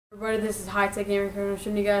Everybody, this is High Tech Gaming. I'm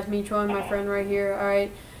showing you guys me trolling my friend right here.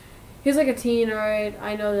 Alright, he's like a teen. Alright,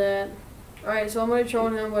 I know that. Alright, so I'm going to be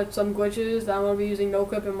trolling him with some glitches that I'm going to be using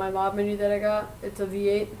NoClip in my mod menu that I got. It's a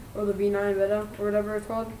V8 or the V9 beta or whatever it's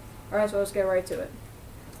called. Alright, so let's get right to it.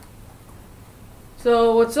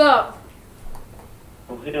 So, what's up?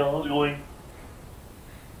 Okay, how's it going?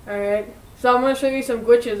 Alright, so I'm going to show you some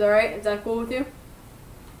glitches. Alright, is that cool with you?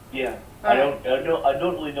 Yeah. All I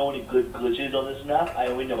don't really know any good glitches on this map. I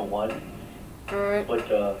only know one. Alright. But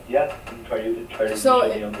yeah, I'm trying to So show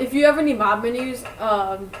them. if you have any mod menus,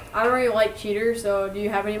 I don't really like cheaters. So do you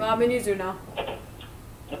have any mod menus or no?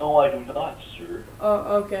 No, I do not, sir.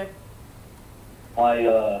 Oh, okay.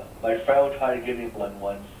 My friend tried to give me one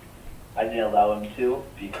once. I didn't allow him to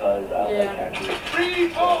because I don't like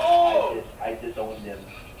hackers. So I disowned him.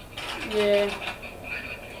 Yeah.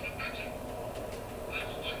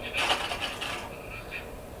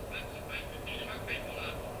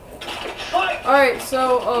 Alright,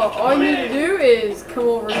 so all you need to do is come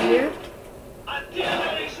over here.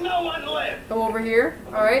 Come over here.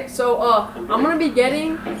 Alright, so I'm gonna be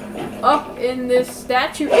getting up in this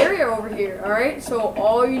statue area over here. Alright, so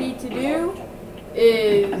all you need to do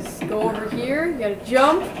is go over here. You gotta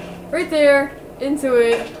jump right there into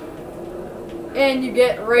it, and you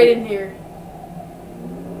get right in here.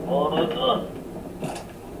 Okay.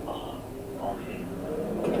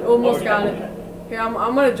 You almost got it. Here, I'm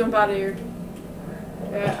gonna jump out of here.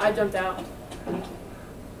 Yeah, I jumped out.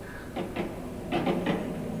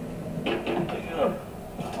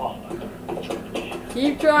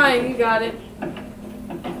 Keep trying, you got it.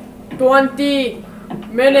 20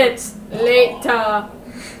 minutes later.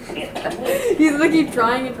 He's gonna keep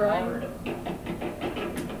trying and trying.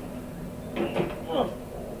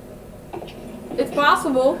 It's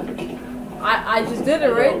possible. I just did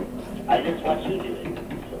it, right? I just watched you do it.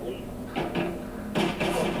 Silly.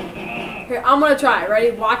 Here, I'm gonna try.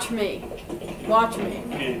 Ready? Watch me. Watch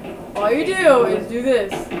me. All you do is do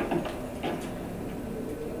this.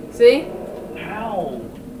 See? How?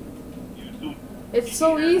 It's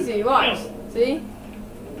so easy. Watch. See?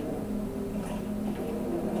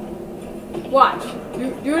 Watch.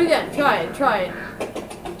 Do it again. Try it. Try it.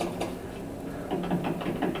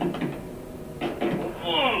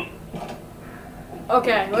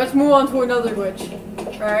 Okay, let's move on to another glitch.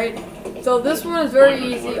 Alright? So this one is very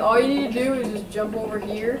easy. All you need to do is just jump over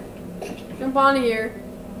here. Jump on here.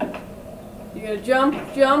 You're gonna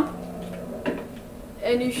jump.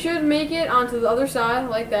 And you should make it onto the other side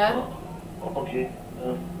like that. Okay.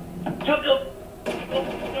 Jump. Oh,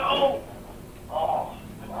 no. Oh,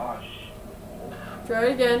 gosh. Try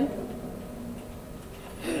it again.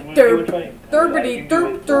 Derp.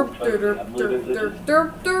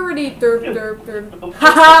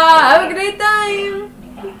 Haha, have a great time!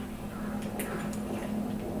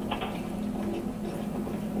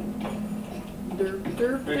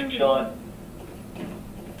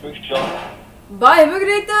 Trick shot. Bye, have a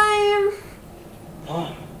great time!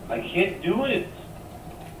 Oh, I can't do it.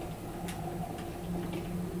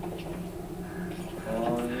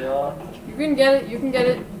 Oh, yeah. You can get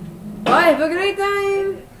it. Bye, have a great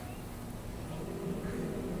time!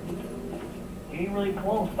 Getting really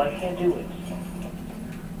close, but I can't do it.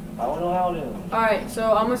 I don't know how to. Alright,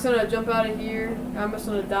 so I'm just gonna jump out of here. I'm just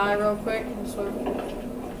gonna die real quick. Just wait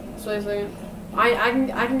a second.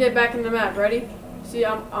 I can get back in the map. Ready? See,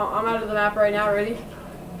 I'm out of the map right now. Ready?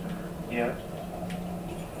 Yeah.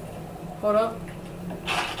 Hold up.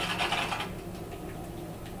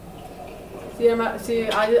 See,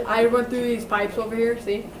 I went through these pipes over here.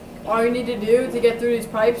 See, all you need to do to get through these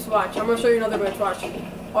pipes. Watch. I'm gonna show you another glitch. Watch.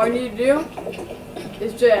 All you need to do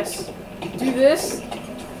is just do this.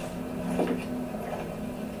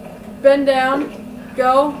 Bend down,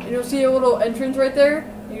 go, and you'll see a little entrance right there.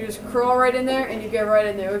 You just crawl right in there, and you get right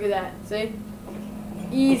in there. Look at that. See?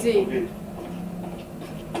 Easy. Okay.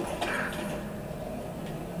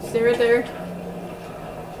 Stay right there.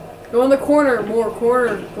 Go in the corner. More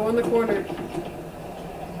corner. Go in the corner.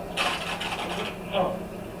 Oh.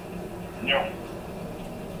 No.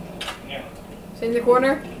 Stay in the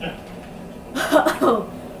corner.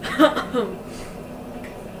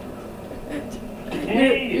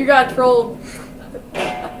 You got trolled.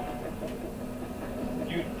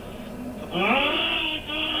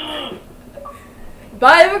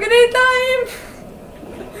 Bye, have a good time!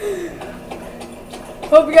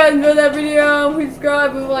 Hope you guys enjoyed that video. Please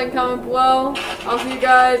subscribe, leave a like, comment below. I'll see you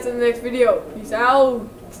guys in the next video. Peace out.